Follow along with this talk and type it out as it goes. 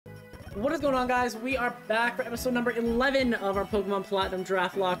What is going on, guys? We are back for episode number 11 of our Pokemon Platinum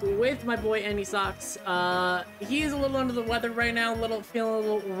Draftlocke with my boy Anisocks. He's a little under the weather right now, feeling a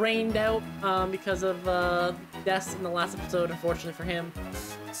little rained out because of deaths in the last episode, unfortunately for him.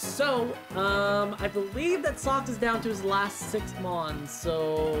 So, I believe that Socks is down to his last 6 Mons,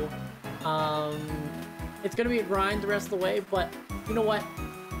 so it's gonna be a grind the rest of the way, but you know what?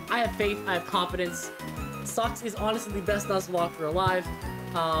 I have faith, I have confidence. Socks is honestly the best Nuzlocke alive.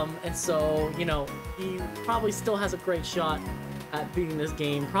 And so, you know, he probably still has a great shot at beating this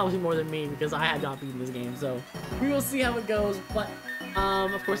game, probably more than me, because I had not beaten this game, so we will see how it goes. But,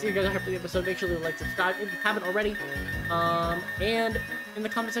 of course, if you guys are here for the episode, make sure to like, subscribe if you haven't already, and in the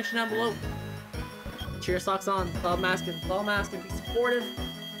comment section down below, cheer Socks on, follow Mask, and be supportive.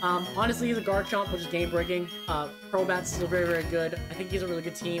 Honestly, he's a Garchomp, which is game-breaking. Crobat's still very, very good. I think he's a really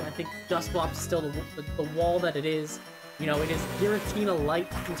good team. I think Dusclops is still the wall that it is. You know, it is Giratina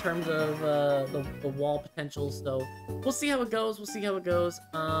light in terms of the wall potential, so we'll see how it goes.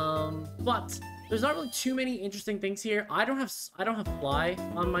 But there's not really too many interesting things here. I don't have fly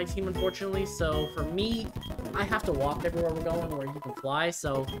on my team, unfortunately. So for me, I have to walk everywhere we're going where you can fly.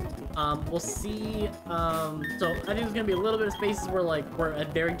 So we'll see. So I think there's gonna be a little bit of spaces where we're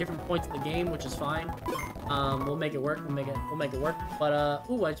at very different points in the game, which is fine. We'll make it work. We'll make it work. But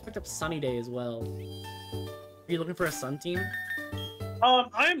ooh, I just picked up Sunny Day as well. Are you looking for a sun team?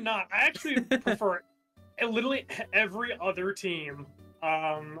 I am not. I actually prefer literally every other team.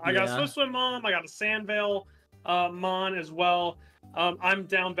 I got a Swim Mon, I got a Sandvale Mon as well. I'm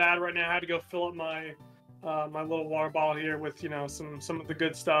down bad right now. I had to go fill up my my little water bottle here with, you know, some of the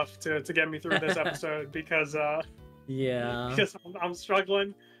good stuff to get me through this episode because because I'm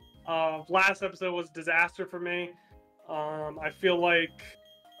struggling. Last episode was a disaster for me. I feel like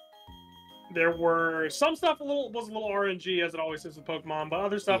there were some stuff was a little RNG, as it always is with Pokemon, but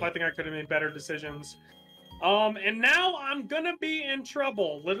other stuff I think I could have made better decisions. And now I'm gonna be in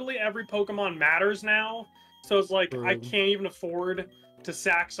trouble. Literally every Pokemon matters now, so it's like I can't even afford to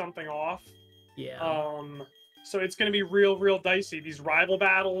sack something off. Yeah. So it's gonna be real dicey. These rival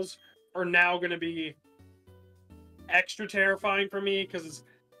battles are now gonna be extra terrifying for me because,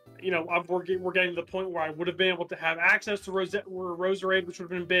 you know, we're getting to the point where I would have been able to have access to Roserade, which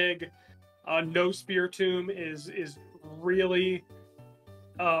would have been big. No Spear Tomb is really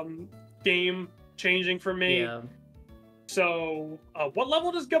game changing for me. Yeah. So what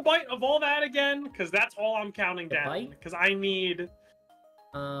level does Gabite evolve at again? Because that's all I'm counting down. Because I need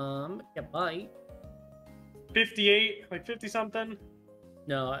Gabite 58, like 50 something.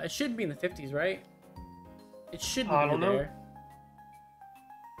 No, it should be in the 50s, right? It should be I don't know. There.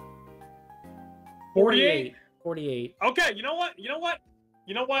 48. 48. Okay, you know what?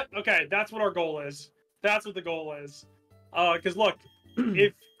 Okay, that's what our goal is. That's what the goal is. Because look,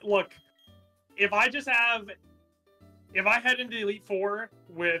 if I head into Elite Four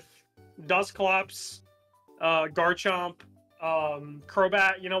with Dusclops, Garchomp,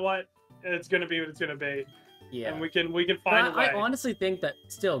 Crobat, you know what? It's gonna be what it's gonna be. Yeah. And we can find a way. I honestly think that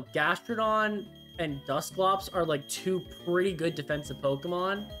still Gastrodon and Dusclops are like 2 pretty good defensive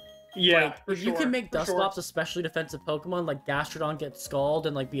Pokemon. Yeah, if you can make Dusclops especially defensive Pokemon, like Gastrodon get Scald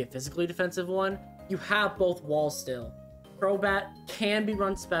and be a physically defensive one, you have both walls still. Crobat can be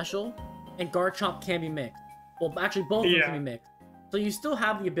run special, and Garchomp can be mixed. Well, actually both of them can be mixed. So you still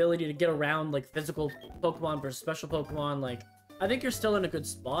have the ability to get around physical Pokemon versus special Pokemon. I think you're still in a good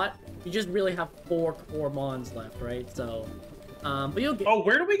spot. You just really have 4 core Mons left, right? So, but you'll get. Oh,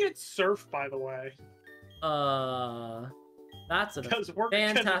 where do we get Surf, by the way? That's a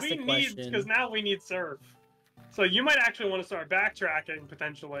fantastic question. Because now we need Surf. So you might actually want to start backtracking,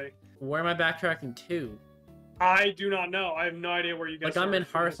 potentially. Where am I backtracking to? I do not know. I have no idea where you get Surf. I'm in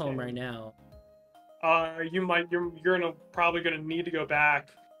Hearthstone right now. You're probably gonna need to go back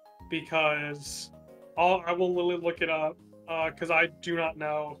because I will literally look it up because I do not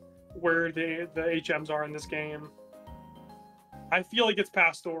know where the HMs are in this game. I feel like it's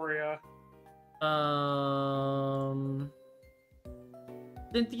Pastoria.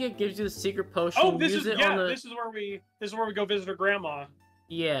 Cynthia gives you the secret potion. Oh, this is where we go visit her grandma.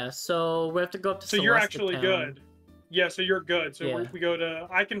 Yeah, so we have to go up to. So you're actually good. Yeah, so you're good. So we go to.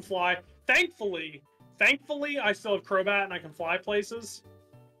 I can fly. Thankfully, I still have Crobat and I can fly places.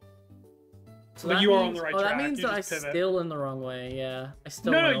 So but you are on the right track. That means that I'm still in the wrong way. Yeah, I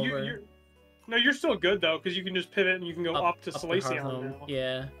still went over. You're still good though because you can just pivot and you can go up to Salacion now.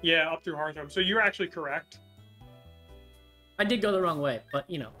 Yeah. Yeah, up through Hearthstone. So you're actually correct. I did go the wrong way, but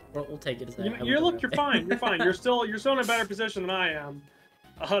you know, we'll take it as that. You're fine. You're fine. You're still in a better position than I am.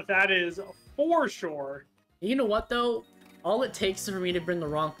 That is for sure. You know what though? all it takes for me to bring the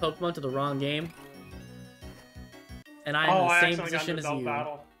wrong Pokemon to the wrong game. And I'm in the same position as you.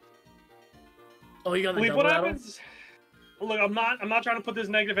 Battle. Oh, you got the double battle? Happens? Look, I'm not trying to put this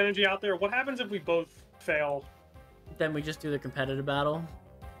negative energy out there. What happens if we both fail? Then we just do the competitive battle.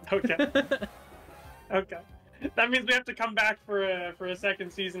 Okay. Okay. That means we have to come back for a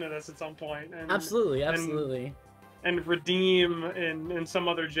second season of this at some point. And, absolutely. And redeem in some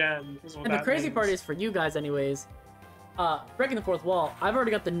other gen. And the crazy part is, for you guys anyways, breaking the fourth wall, I've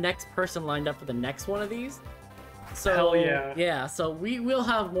already got the next person lined up for the next one of these. So, hell yeah. Yeah, so we will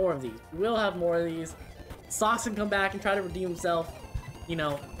have more of these. We'll have more of these. Socks can come back and try to redeem himself. You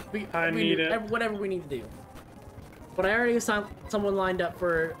know, whatever we need to do. But I already have someone lined up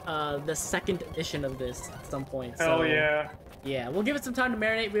for the second edition of this at some point. Hell yeah. Yeah, we'll give it some time to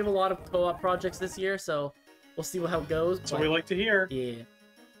marinate. We have a lot of co-op projects this year, so we'll see how it goes. That's what we like to hear. Yeah.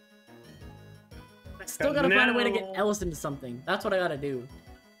 I still gotta find a way to get Ellis into something. That's what I gotta do.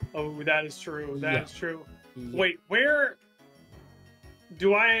 Oh, that is true. That is true. Yeah. Wait, where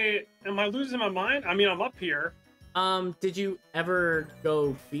do am I losing my mind? I mean, I'm up here. Did you ever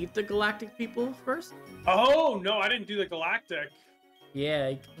go beat the Galactic people first? Oh, no, I didn't do the Galactic.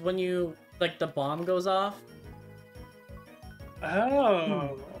 Yeah, when you, like, the bomb goes off.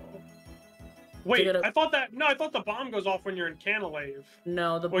 Oh. Wait, I thought the bomb goes off when you're in Canalave.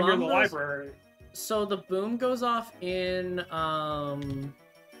 No, the bomb when you're in the library. So the boom goes off in,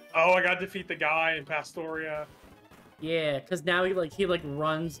 Oh, I gotta defeat the guy in Pastoria. Yeah, because now he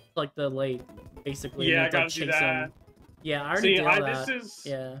runs like the lake, basically. Yeah, I gotta do that. Him. Yeah, I already did that.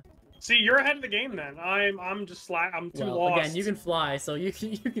 Yeah. See, you're ahead of the game then. I'm just I'm too lost. Again, you can fly, so you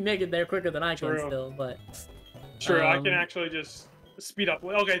can make it there quicker than I can still. But true, I can actually just speed up.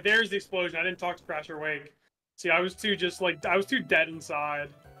 Okay, there's the explosion. I didn't talk to Crasher Wake. See, I was too dead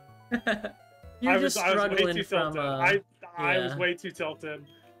inside. You're just struggling from. I was way too tilted.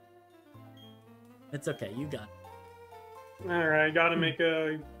 It's okay, you got it. All right,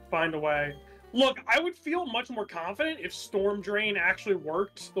 gotta find a way. Look, I would feel much more confident if Storm Drain actually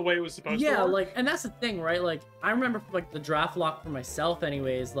worked the way it was supposed to work. Yeah, like, and that's the thing, right? Like, I remember, like, the Draftlocke for myself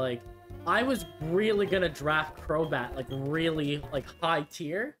anyways, like, I was really gonna draft Crobat, like, really, like, high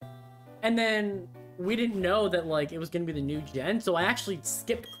tier. And then we didn't know that, like, it was gonna be the new gen, so I actually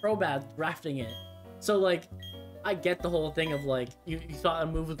skipped Crobat drafting it. So, like, I get the whole thing of, like, you thought a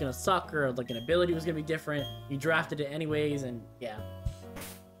move was gonna suck, or, like, an ability was gonna be different, you drafted it anyways, and, yeah.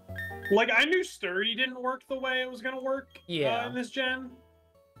 Like, I knew Sturdy didn't work the way it was gonna work in this gen.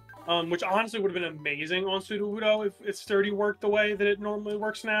 Which honestly would have been amazing on Sudowoodo if Sturdy worked the way that it normally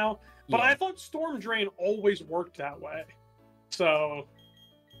works now. But I thought Storm Drain always worked that way. So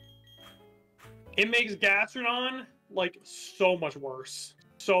it makes Gastrodon, like, so much worse.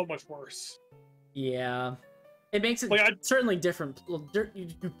 So much worse. Yeah. It makes it like, certainly different. You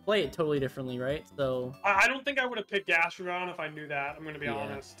play it totally differently, right? So I don't think I would have picked Gastrodon if I knew that. I'm going to be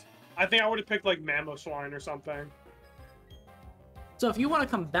honest. I think I would have picked, like, Mamoswine or something. So if you want to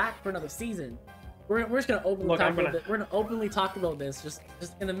come back for another season, we're just going to openly talk about this. We're going to openly talk about this just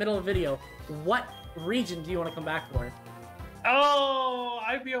in the middle of the video. What region do you want to come back for? Oh,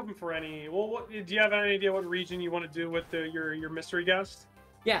 I'd be open for any. Well, do you have any idea what region you want to do with your mystery guest?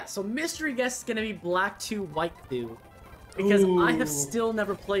 Yeah, so mystery guest is going to be Black 2 White 2. Because I have still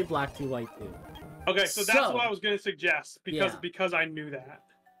never played Black 2 White 2. Okay, so that's what I was going to suggest because I knew that.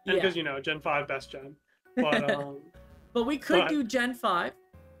 And because, you know, Gen 5 best gen. But, but we could do Gen 5.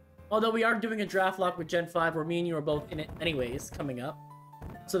 Although we are doing a Draftlocke with Gen 5 where me and you are both in it anyways coming up.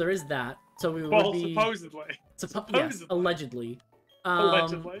 So there is that. So we would be... supposedly. Yes, allegedly.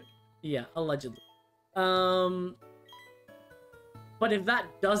 Allegedly. Yeah, allegedly. But if that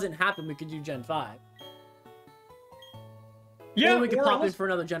doesn't happen, we could do Gen 5. Yeah, or we could pop in for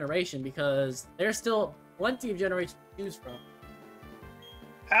another generation because there's still plenty of generations to choose from.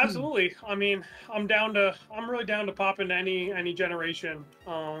 Absolutely. I mean, I'm really down to pop into any generation.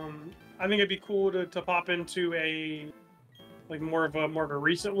 I think it'd be cool to pop into a more of a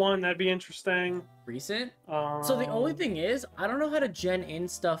recent one. That'd be interesting. Recent? So the only thing is, I don't know how to gen in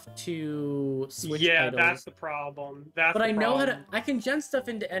stuff to Switch titles. That's the problem. But I know how to. I can gen stuff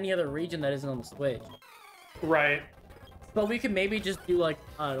into any other region that isn't on the Switch. Right. But we could maybe just do like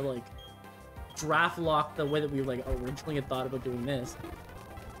Draftlocke the way that we originally had thought about doing this.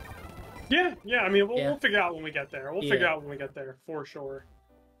 Yeah. I mean, we'll figure out when we get there. We'll figure out when we get there for sure.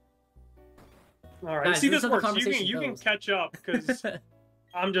 All right. Guys, see, this works. You can catch up because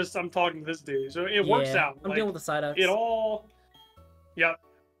I'm talking to this dude, so it works out. I'm dealing with the side ups. It all. Yep.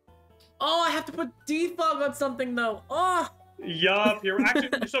 Oh, I have to put defog on something though. Oh. Yup. You're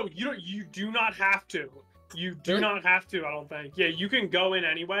actually so you do not have to. You do not have to, I don't think. Yeah, you can go in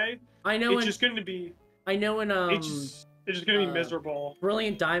anyway. I know. It's just going to be... I know in, It's just going to be miserable.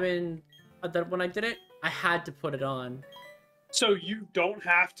 Brilliant Diamond, that when I did it, I had to put it on. So you don't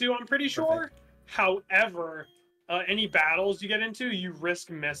have to, I'm pretty sure. Perfect. However, any battles you get into, you risk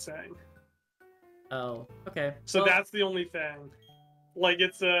missing. Oh, okay. So that's the only thing. Like,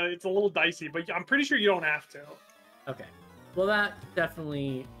 it's a little dicey, but I'm pretty sure you don't have to. Okay. Well, that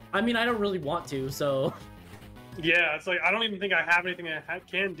definitely... I mean, I don't really want to, so... Yeah, it's like, I don't even think I have anything that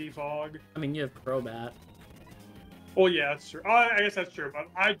can defog. I mean, you have Crobat. Well, yeah, that's true. I guess that's true, but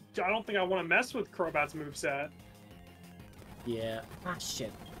I don't think I want to mess with Crobat's moveset. Yeah. Ah,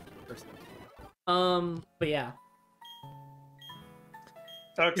 shit. But yeah.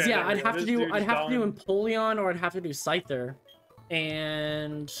 Okay. Yeah, I'd have to do Empoleon, or I'd have to do Scyther.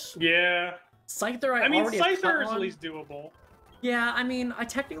 And... Yeah. Scyther, I mean, already Scyther is at least doable. Yeah, I mean, I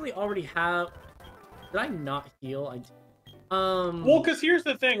technically already have... Did I not heal? Well, because here's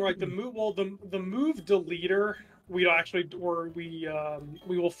the thing, right? The move deleter, we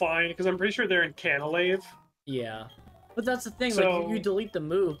will find, because I'm pretty sure they're in Canalave. Yeah. But that's the thing, so, like, you delete the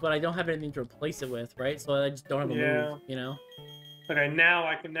move, but I don't have anything to replace it with, right? So I just don't have a move, you know? Okay,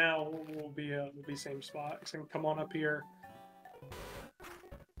 we'll be same spot. So I can come on up here.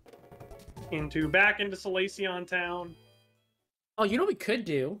 Back into Salacion Town. Oh, you know what we could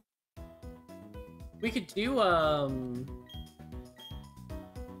do? We could do,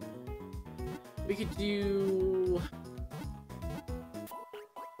 we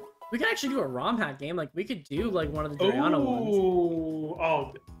could actually do a ROM hack game. Like, we could do, like, one of the Drayano ones.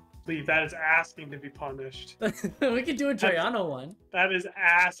 Oh, leave. That is asking to be punished. We could do a Drayano one. That is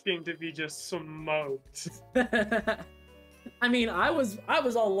asking to be just smoked. I mean, I was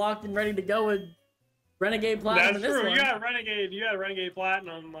all locked and ready to go with Renegade Platinum. That's true. One. You got Renegade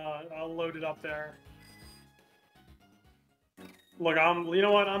Platinum loaded up there. Look, you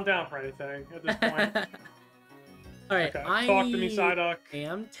know what? I'm down for anything at this point. All right, okay. Talk to me, Psyduck. I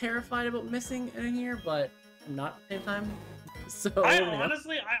am terrified about missing in here, but I'm not at the same time. So I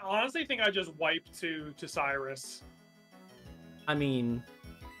honestly think I just wiped to Cyrus. I mean,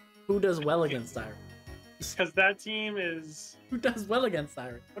 who does well against Cyrus? Because that team is... Who does well against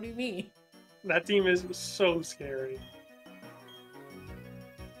Cyrus? What do you mean? That team is so scary.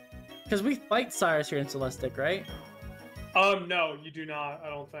 Because we fight Cyrus here in Celestic, right? No, you do not, I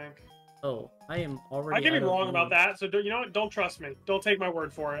don't think. Oh, I am already... I can be wrong about that, so you know what? Don't trust me. Don't take my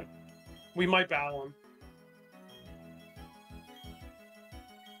word for it. We might battle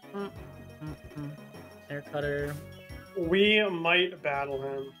him. Air Cutter. We might battle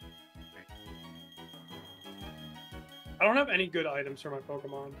him. I don't have any good items for my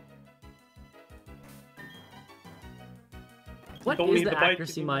Pokemon. What is the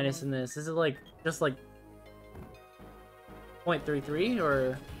accuracy minus in this? Is it like just like 0.33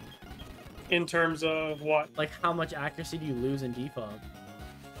 or in terms of what? Like how much accuracy do you lose in defog?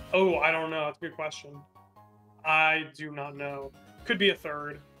 Oh, I don't know. That's a good question. I do not know. Could be a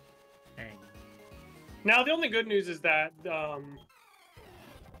third. Dang. Now the only good news is that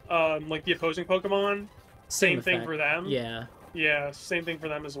like the opposing Pokemon, same thing for them. Yeah. Yeah, same thing for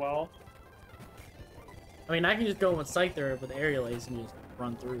them as well. I mean, I can just go with Scyther with Aerial Ace and just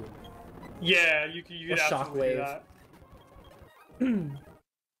run through. Yeah, you could absolutely do that.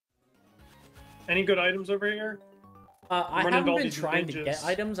 Any good items over here? I haven't been trying to get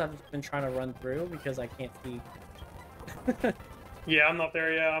items. I've just been trying to run through because I can't see. Yeah, I'm not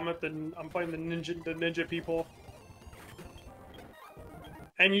there yet. I'm fighting the ninja people.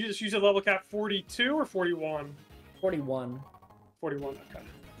 And you just use a level cap 42 or 41? 41. 41, okay.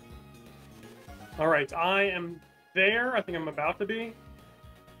 Alright, I am there. I think I'm about to be.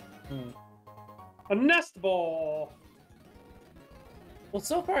 A nest ball! Well,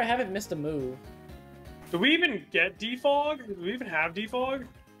 so far I haven't missed a move. Do we even get defog? Do we even have defog?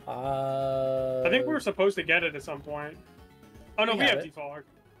 I think we were supposed to get it at some point. Oh no, we have defog.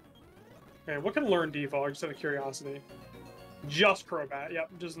 Okay, what can learn defog, just out of curiosity? Just Crobat.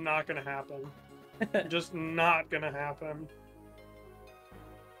 Yep, just not gonna happen. Just not gonna happen.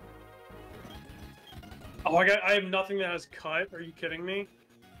 Oh, I have nothing that has cut. Are you kidding me?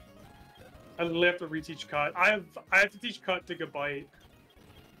 I literally have to reteach cut. I have to teach cut to Gabite.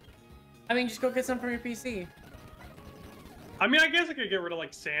 I mean, just go get some from your PC. I mean, I guess I could get rid of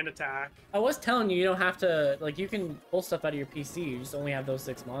like Sand Attack. I was telling you, you don't have to, like, you can pull stuff out of your PC. You just only have those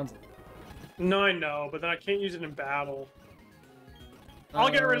 6 mons. No, I know, but then I can't use it in battle.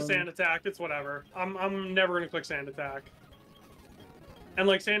 I'll get rid of Sand Attack. It's whatever. I'm never gonna click Sand Attack. And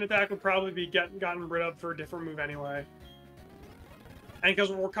like Sand Attack would probably be gotten rid of for a different move anyway. And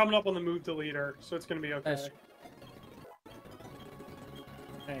because we're coming up on the move deleter, so it's gonna be okay.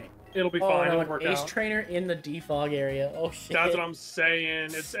 Alright. It'll be fine. It'll work Ace out. Trainer in the defog area. Oh shit. That's what I'm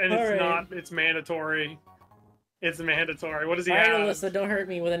saying. It's not. It's mandatory. It's mandatory. What does he have? Alright, Alyssa, don't hurt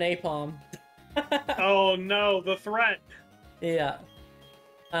me with an napalm. Oh no, the threat. Yeah.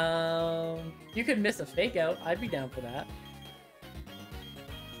 You could miss a fake out. I'd be down for that.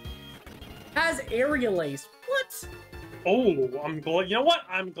 Has aerial ace. What? Oh, I'm glad. You know what?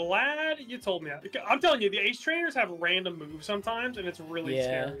 I'm glad you told me that. I'm telling you, the ace trainers have random moves sometimes, and it's really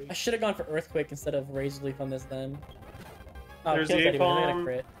scary. I should have gone for earthquake instead of razor leaf on this then. Oh, There's kills the anyway.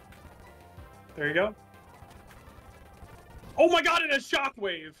 Crit. There you go. Oh my god, it has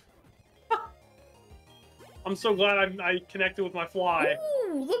shockwave. I'm so glad I connected with my fly.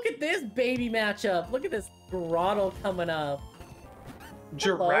 Ooh, look at this baby matchup. Look at this grotto coming up.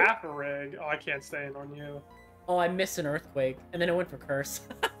 Giraffe rig. Oh, I can't stand on you. Oh, I missed an earthquake, and then it went for curse.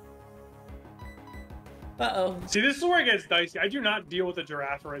 Uh-oh. See, this is where it gets dicey. I do not deal with the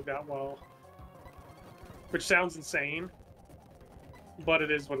giraffe rig that well. Which sounds insane. But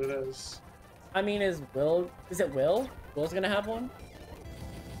it is what it is. I mean, is it Will? Will's gonna have one?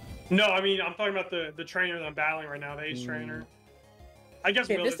 No, I mean, I'm talking about the trainer that I'm battling right now, the ace trainer. I guess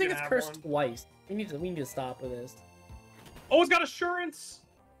Will this thing is cursed twice. We need to stop with this. Oh, it's got assurance!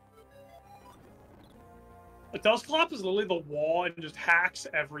 A Dusclops is literally the wall and just hacks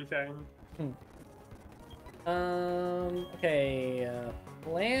everything. Okay,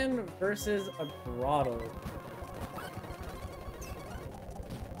 Plan versus a grotto.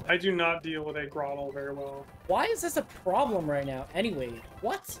 I do not deal with a grotto very well. Why is this a problem right now? Anyway,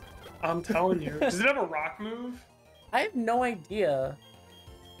 what? I'm telling you. Does it have a rock move? I have no idea.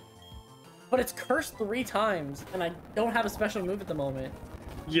 But it's cursed 3 times, and I don't have a special move at the moment.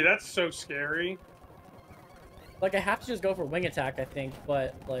 Yeah, that's so scary. Like, I have to just go for wing attack, I think,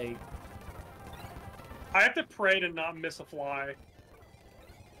 but, like... I have to pray to not miss a fly.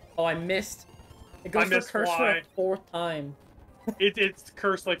 Oh, I missed. It goes for curse for a 4th time. It's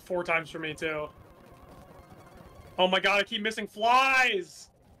cursed like 4 times for me, too. Oh my god, I keep missing flies!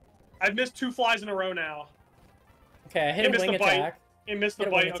 I've missed 2 flies in a row now. Okay, I hit a wing attack. It missed the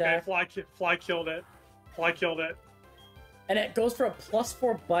bite. Okay, fly killed it. Fly killed it. And it goes for a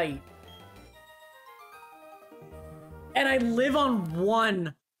 +4 bite. And I live on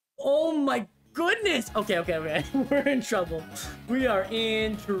 1. Oh my goodness! Okay. We're in trouble. We are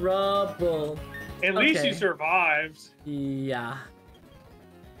in trouble. At least you survived. Yeah.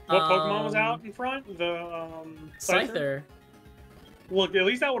 What Pokemon was out in front? The Scyther. Look, at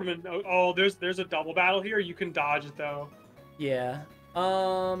least that would have been. Oh, there's a double battle here. You can dodge it though. Yeah.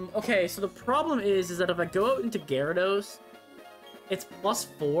 Okay, so the problem is that if I go out into Gyarados, it's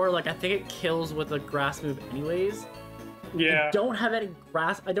 +4. Like, I think it kills with a grass move anyways. Yeah. I don't have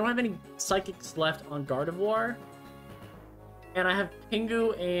any psychics left on Gardevoir. And I have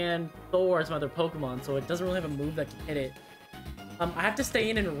Pingu and Thor as my other Pokemon, so it doesn't really have a move that can hit it. I have to stay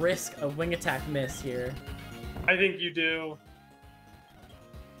in and risk a wing attack miss here. I think you do.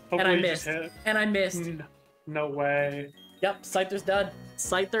 Hopefully and I missed. No way. Yep, Scyther's dead.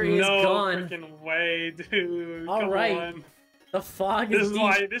 Scyther is gone. No freaking way, dude. All right. The fog is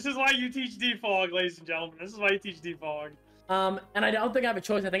deep. This is why you teach defog, ladies and gentlemen. This is why you teach defog. And I don't think I have a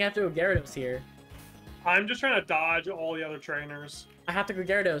choice. I think I have to go Gyarados here. I'm just trying to dodge all the other trainers. I have to go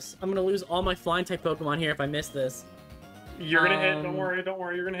Gyarados. I'm gonna lose all my flying type Pokemon here if I miss this. You're gonna hit. Don't worry.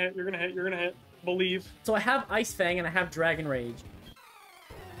 You're gonna hit. You're gonna hit. Believe. So I have Ice Fang and I have Dragon Rage.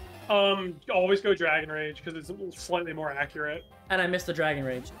 Always go Dragon Rage because it's slightly more accurate. And I missed the Dragon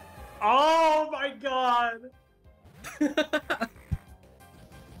Rage. Oh my god!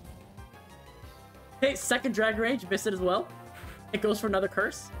 Hey, second Dragon Rage, missed it as well. It goes for another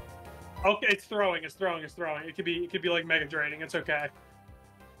curse. Okay, it's throwing. It could be like Mega Draining. It's okay.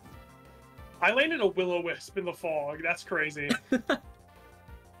 I landed a Will-O-Wisp in the fog. That's crazy.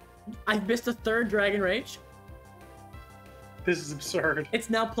 I missed a third Dragon Rage. This is absurd.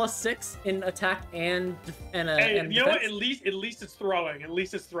 It's now +6 in attack and hey, and you know what? defense. At least it's throwing. At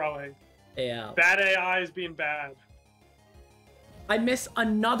least it's throwing. Yeah. Bad AI is being bad. I miss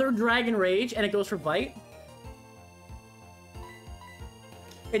another Dragon Rage and it goes for Bite.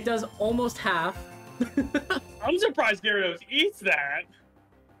 It does almost half. I'm surprised Gyarados eats that.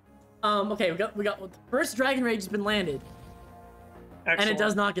 Okay, we got the first Dragon Rage has been landed. Excellent. And it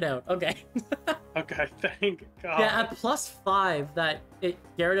does knock it out. Okay. Okay, thank God. Yeah, at +5,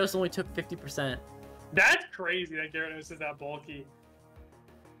 Gyarados only took 50%. That's crazy that Gyarados is that bulky.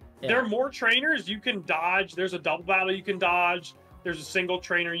 Yeah. There are more trainers you can dodge. There's a double battle you can dodge. There's a single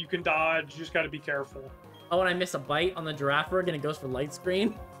trainer you can dodge. You just got to be careful. Oh, and I miss a bite on the giraffe rig and it goes for light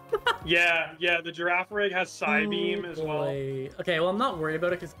screen. Yeah, the giraffe rig has side beam as well. Okay, well, I'm not worried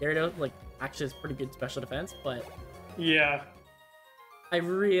about it because Gyarados, like, actually has pretty good special defense, but... Yeah. I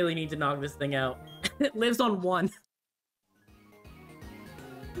really need to knock this thing out. It lives on 1.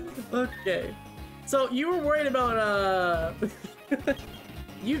 Okay. So, you were worried about,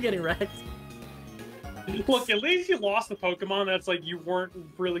 you getting wrecked. Look, at least you lost the Pokemon that's, like, you weren't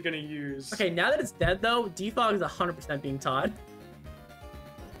really gonna use. Okay, now that it's dead, though, Defog is 100% being taught.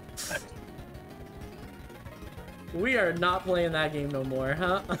 We are not playing that game no more,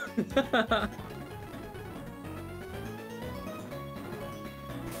 huh?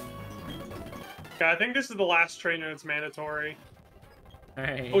 Yeah, I think this is the last trainer that's mandatory.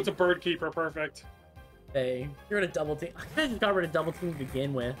 Alright. Oh, it's a bird keeper, perfect. Hey, you're in a double team. I could have just got rid of double team to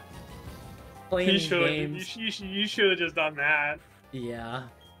begin with. Playing You these should. games. You should have just done that. Yeah.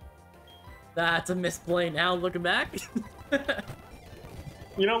 That's a misplay now, looking back.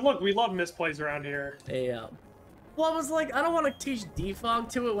 You know, look, we love misplays around here. Yeah. Well, I was like, I don't want to teach defog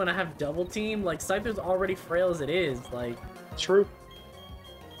to it when I have double team. Like, Scyther's already frail as it is. Like, true.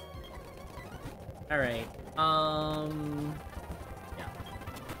 Alright. Yeah.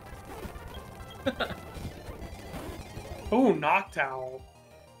 Oh, Noctowl.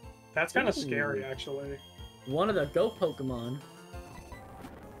 That's kind of scary, actually. One of the Go Pokemon.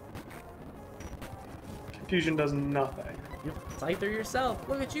 Confusion does nothing. You Scyther yourself.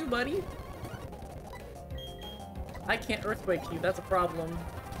 Look at you, buddy. I can't Earthquake you. That's a problem.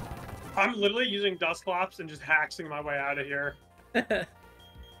 I'm literally using Dusclops and just hacking my way out of here. It's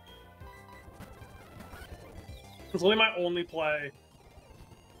literally my only play.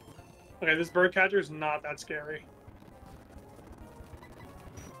 Okay, this bird catcher is not that scary.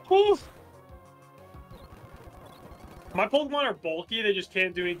 Whew. My Pokemon are bulky, they just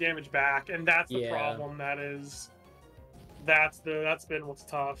can't do any damage back, and that's the problem. That's been what's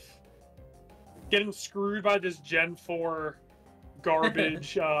tough. Getting screwed by this Gen 4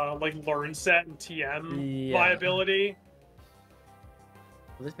 garbage like learn set and TM viability.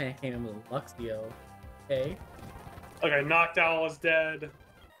 Well, this man came in with a Luxio. Okay. Okay, Noctowl is dead.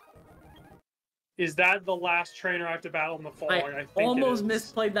 Is that the last trainer I have to battle in the fall? I think almost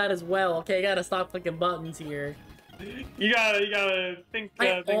misplayed that as well. Okay, I gotta stop clicking buttons here. You gotta think.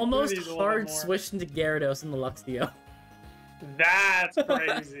 I think almost through these hard switched into Gyarados in the Luxio. That's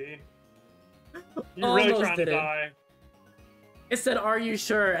crazy. You're really trying to die. It said, "Are you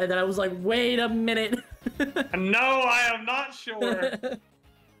sure?" And then I was like, "Wait a minute." No, I am not sure.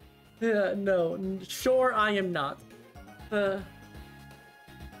 Yeah, no, sure I am not.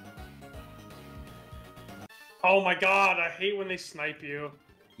 Oh my god, I hate when they snipe you.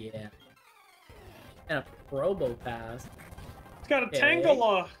 Yeah. And a Probopass. It's got a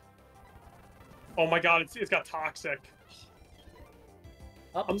Tangela. Oh my god, it's got Toxic.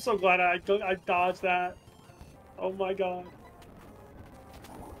 Oh. I'm so glad I dodged that. Oh my god.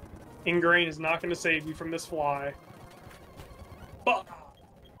 Ingrain is not going to save you from this fly. But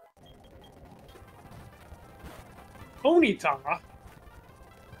Ponyta.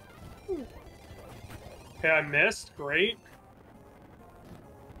 Okay, I missed. Great.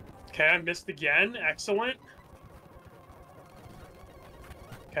 Okay, I missed again. Excellent.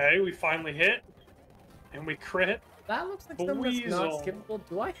 Okay, we finally hit. And we crit. That looks like something that's not skippable.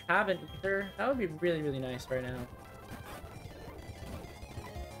 Do I have an Ether? That would be really, really nice right now.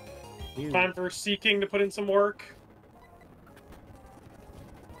 Dude. Time for Seeking to put in some work.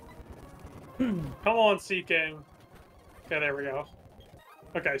 Come on, Seeking. Okay, there we go.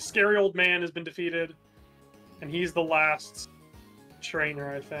 Okay, Scary Old Man has been defeated. And he's the last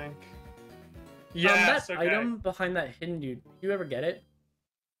trainer, I think. Yes, that okay. item behind that hidden dude, do you ever get it?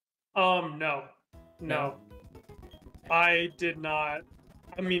 No. I did not.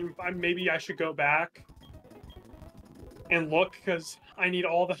 I mean, maybe I should go back and look, because I need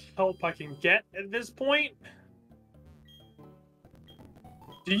all the help I can get at this point.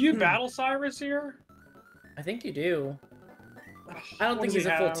 Do you battle Cyrus here? I think you do. I don't think he's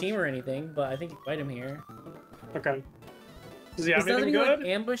a full team or anything, but I think you fight him here. Okay. Does he have anything good? Like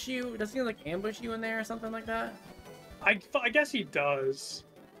ambush you? Doesn't he like ambush you in there or something like that? I guess he does.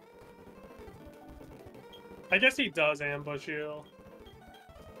 I guess he does ambush you.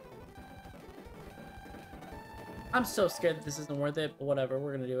 I'm so scared that this isn't worth it, but whatever,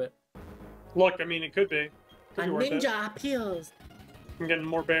 we're gonna do it. Look, I mean, it could be. Could be worth ninja it. appeals. I'm getting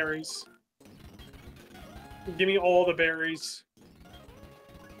more berries. Give me all the berries.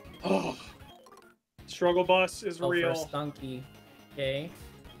 Oh. Struggle bus is real. For Stunky. Okay.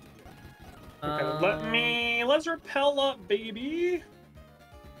 Okay, let's repel up, baby.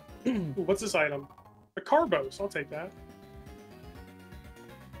 Ooh, what's this item? A Carbos, I'll take that.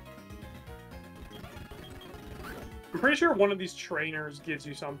 I'm pretty sure one of these trainers gives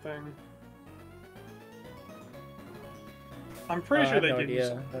you something. I'm pretty sure they give you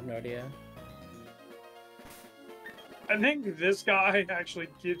something. I have no idea. I think this guy actually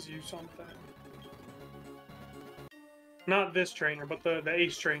gives you something. Not this trainer, but the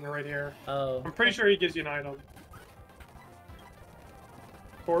ace trainer right here. Oh. I'm pretty sure he gives you an item.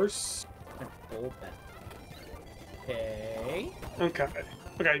 Of course. Okay. Okay.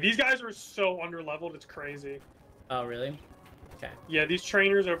 Okay, these guys are so underleveled, it's crazy. Oh, really? Okay. Yeah, these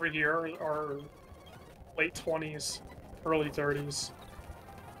trainers over here are late 20s, early 30s.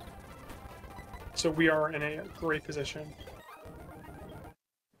 So we are in a great position.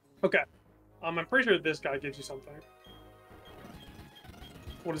 Okay. I'm pretty sure this guy gives you something.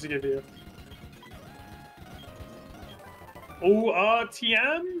 What does he give you? Oh,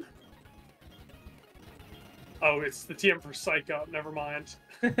 TM? Oh, it's the TM for Psych Up. Never mind.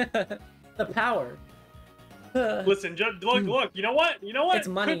 The power. Listen, look. You know what? You know what? It's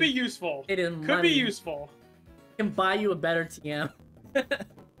money. Could be useful. It is money. Could be useful. Can buy you a better TM.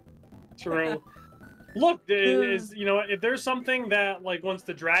 True. Look, you know, if there's something that like wants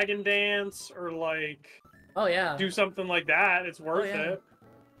to dragon dance or like, oh yeah, do something like that, it's worth it.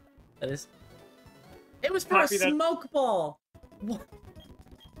 That is. It was for a smoke ball.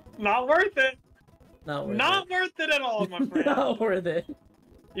 Not worth it. Not worth it at all, my friend. Not worth it.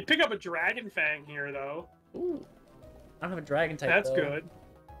 You pick up a Dragon Fang here, though. Ooh. I don't have a Dragon type, That's though. good.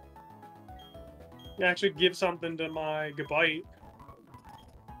 You actually give something to my Gabite.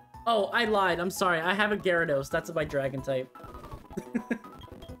 Oh, I lied. I'm sorry. I have a Gyarados. That's my Dragon type.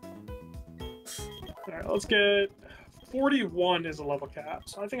 Alright, let's get... 41 is a level cap,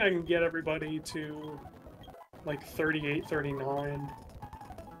 so I think I can get everybody to, like, 38, 39.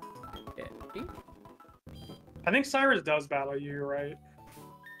 Okay. I think Cyrus does battle you, you're right.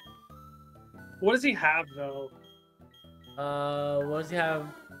 What does he have, though? What does he have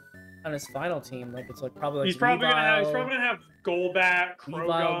on his final team? Like, it's like probably like he's probably gonna have Golbat,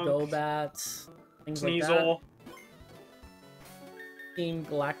 Croagunk, Golbat, things Sneasel. like that. Team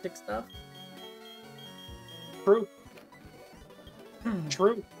Galactic stuff. True.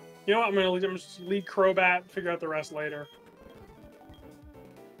 True. You know what? I'm gonna just lead Crobat, figure out the rest later.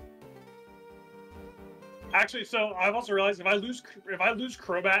 Actually, so I've also realized if I lose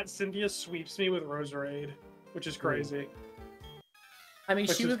Crobat, Cynthia sweeps me with Roserade, which is crazy. I mean,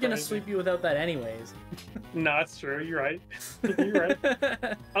 she was gonna sweep you without that anyways. No, that's true. You're right. You're right.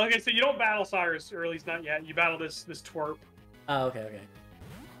 Okay, so you don't battle Cyrus, or at least not yet. You battle this twerp. Oh, okay, okay.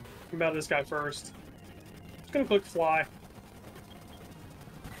 You battle this guy first. Just gonna click Fly.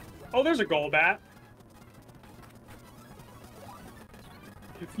 Oh, there's a Golbat.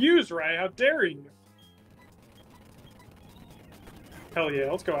 Confuse Ray, how dare you? Hell yeah,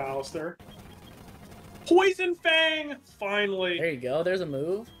 let's go, Alistair. Poison Fang! Finally. There you go, there's a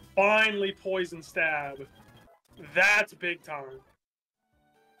move. Finally, Poison Stab. That's big time.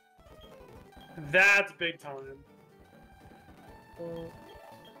 That's big time.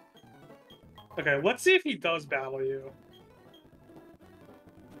 Okay, let's see if he does battle you.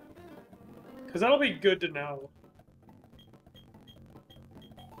 Because that'll be good to know.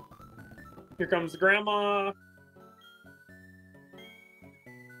 Here comes the grandma.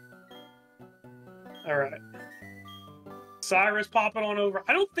 Alright. Cyrus popping on over.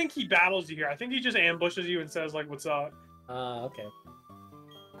 I don't think he battles you here. I think he just ambushes you and says, like, what's up? Okay.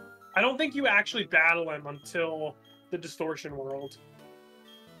 I don't think you actually battle him until the Distortion World.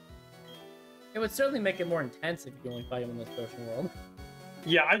 It would certainly make it more intense if you only fight him in the Distortion World.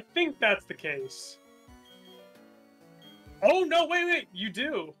 Yeah, I think that's the case. Oh, no, wait, you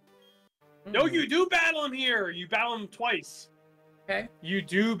do. No, you do battle him here. You battle him twice. Okay. You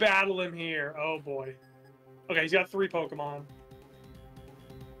do battle him here. Oh, boy. Okay, he's got 3 Pokemon.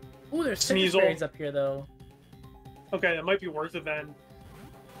 Ooh, there's Citrus Berries up here, though. Okay, that might be worth it then.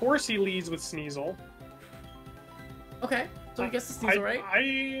 Of course he leads with Sneasel. Okay, so he gets the Sneasel, right?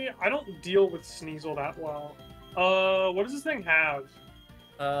 I don't deal with Sneasel that well. What does this thing have?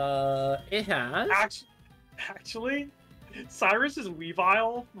 It has... Actually, Cyrus's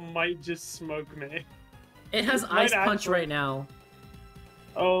Weavile might just smoke me. It has Ice Punch right now.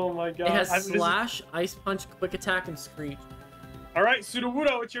 Oh my god. It has Slash, Ice Punch, Quick Attack, and Screech. Alright,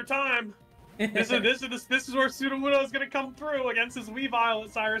 Sudowoodo, it's your time. This is where Sudowoodo is gonna come through against his Weavile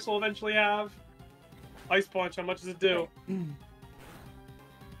that Cyrus will eventually have. Ice Punch, how much does it do?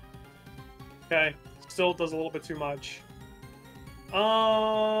 Okay, still does a little bit too much.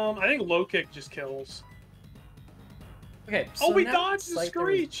 I think Low Kick just kills. Okay, so we dodged the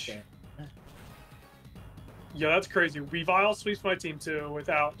Screech! Yeah, that's crazy. Weavile sweeps my team too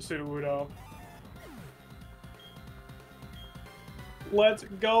without Sudowoodo. Let's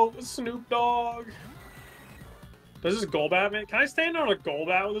go, Snoop Dogg. Does this Golbat make? Can I stand on a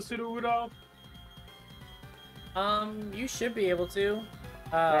Golbat with a Sudowoodo? You should be able to.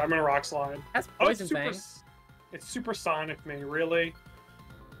 Right, I'm gonna Rock Slide. That's Poison Fang. It's Supersonic me, really.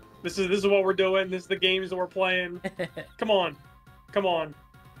 This is what we're doing. This is the games that we're playing. Come on, come on.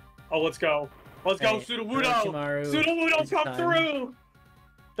 Oh, let's go. Let's go, Sudowoodo. Sudowoodo, come through.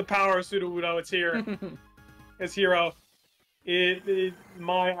 The power of Sudowoodo, it's here. It's hero. It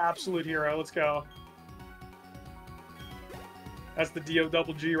my absolute hero. Let's go. That's the D-O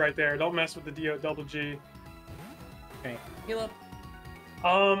double G right there. Don't mess with the D-O double G. Okay, heal up.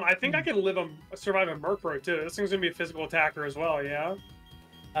 I think I can survive a Murkrow too. This thing's gonna be a physical attacker as well, yeah?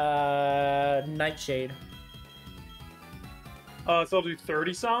 Nightshade. So I'll do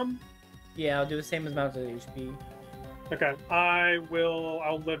 30-some? Yeah, I'll do the same amount of HP. Okay,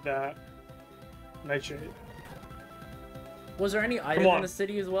 I'll live that. Nightshade. Was there any items in the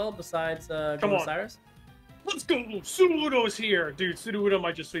city as well besides Come on. Cyrus? Let's go! Sudowoodo's here! Dude, Sudowoodo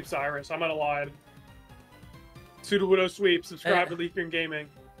might just sweep Cyrus. I might have lied. Sudowoodo sweeps. Subscribe to Leaf Green Gaming.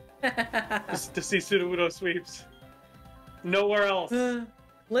 Just to see Sudowoodo sweeps. Nowhere else.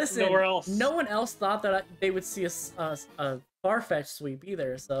 Listen, nowhere else. No one else thought that they would see a Farfetch sweep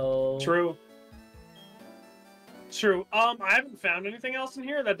either, so... True. True. I haven't found anything else in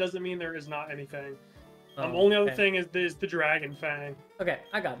here. That doesn't mean there is not anything. Only other thing is the Dragon Fang. Okay,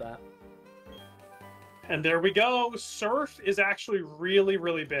 I got that. And there we go. Surf is actually really,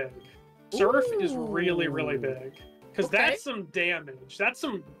 really big. Surf is really, really big. Because that's some damage. That's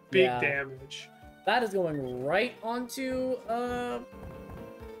some big damage. That is going right onto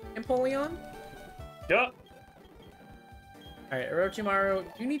Empoleon. Yup. Alright, Orochimaru,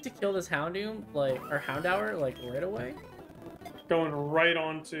 you need to kill this Houndoom, or Houndour, right away. Going right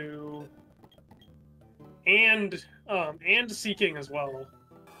onto... And Seeking as well.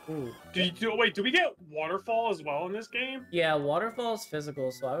 Ooh. Wait, do we get Waterfall as well in this game? Yeah, Waterfall is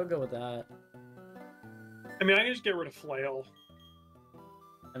physical, so I would go with that. I mean, I can just get rid of Flail.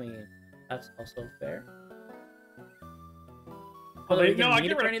 I mean, that's also fair. No, I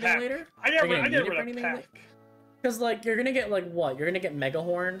get rid of Peck. Later? I get rid of Peck. Because, you're gonna get, what? You're gonna get Mega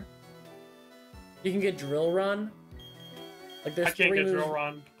Horn. You can get Drill Run. There's I can't get Drill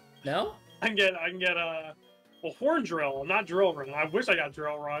Run. No? I can get, well, Horn Drill, not Drill Run. I wish I got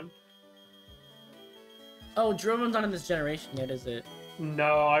Drill Run. Oh, Drill Run's not in this generation yet, is it?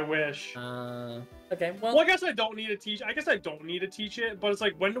 No, I wish. Okay, well... Well, I guess I don't need to teach... I guess I don't need to teach it, but it's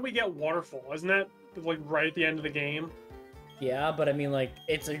when do we get Waterfall? Isn't that, right at the end of the game? Yeah, but I mean,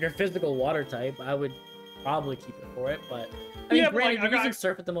 it's your physical water type. I would probably keep it for it, but... I mean, granted, you're using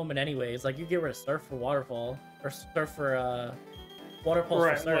Surf at the moment anyways. You get rid of Surf for Waterfall. Or Surf for, Water Pulse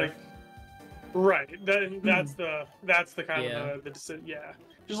for Surf. Right. That's the kind of the decision. Yeah.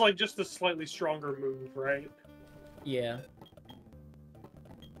 Just a slightly stronger move, right? Yeah.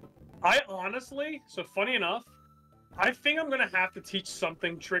 I honestly, so funny enough, I think I'm gonna have to teach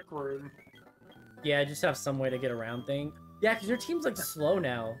something Trick Room. Yeah, just have some way to get around things. Yeah, because your team's slow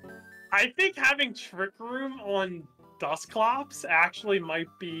now. I think having Trick Room on Dusclops actually might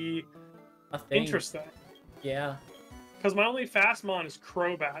be interesting. Yeah. Because my only fast mon is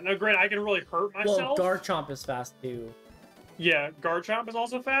Crobat. Now, granted, I can really hurt myself. Well, Garchomp is fast too. Yeah, Garchomp is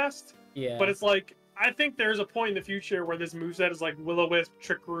also fast. Yeah. But it's I think there's a point in the future where this moveset is Will-O-Wisp,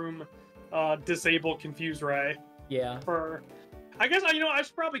 Trick Room, Disable, Confuse Ray. Yeah. I guess, I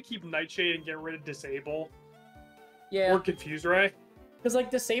should probably keep Nightshade and get rid of Disable. Yeah. Or Confuse Ray. Because,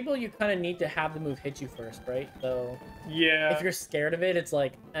 Disable, you kind of need to have the move hit you first, right? So... Yeah. If you're scared of it, it's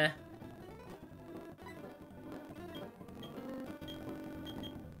eh.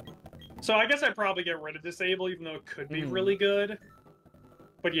 So I guess I'd probably get rid of Disable, even though it could be really good.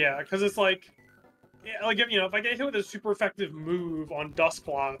 But yeah, because it's if I get hit with a super effective move on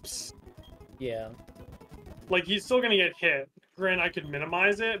Dusclops... Yeah. He's still gonna get hit. Granted, I could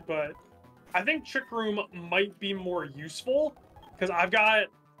minimize it, but I think Trick Room might be more useful, because I've got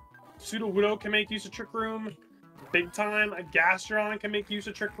Sudowoodo can make use of Trick Room big time. Gastron can make use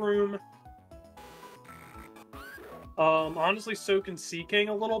of Trick Room. Honestly, so can Seeking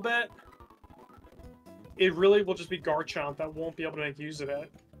a little bit. It really will just be Garchomp that won't be able to make use of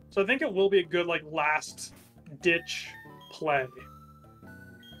it. So I think it will be a good, last-ditch play.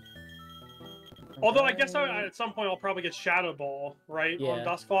 Although I guess at some point I'll probably get Shadow Ball, right? Yeah. On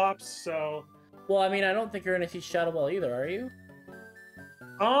Dusclops, so... Well, I mean, I don't think you're going to teach Shadow Ball either, are you?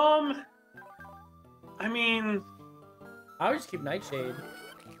 I mean... I would just keep Nightshade.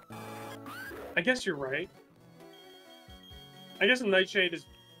 I guess you're right. I guess a Nightshade is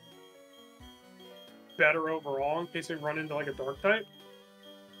better overall in case they run into like a dark type.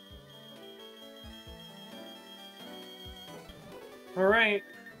 Alright.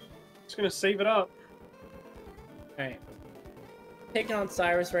 Just gonna save it up. Alright. Taking on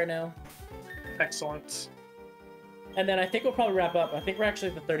Cyrus right now. Excellent. And then I think we'll probably wrap up. I think we're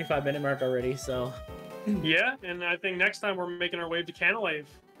actually at the 35-minute mark already, so... Yeah, and I think next time we're making our way to Canalave.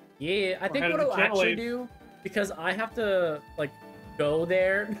 Yeah, I think what I'll actually do, because I have to, like, go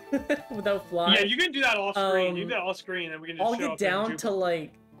there without flying. Yeah, you can do that off screen. You do that off screen, and we can just I'll get down to,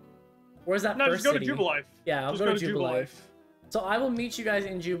 like... Where's that first just go city? to Jubilife. Yeah, I'll go to Jubilife. So I will meet you guys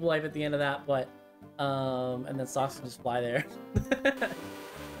in Jubilife at the end of that, but... and then Socks can just fly there.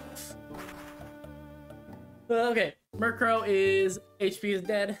 Okay, Murkrow is... HP is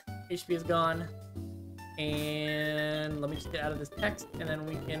dead. HP is gone. And let me just get out of this text, and then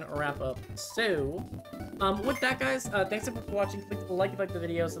we can wrap up. So, with that, guys, thanks so much for watching. Click the like if you liked the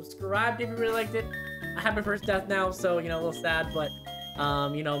video. Subscribe if you really liked it. I have my first death now, so, you know, a little sad, but,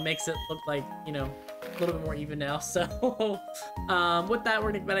 you know, makes it look like, you know, a little bit more even now. So, with that,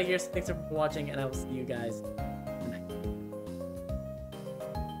 we're gonna get out of here. So thanks so much for watching, and I will see you guys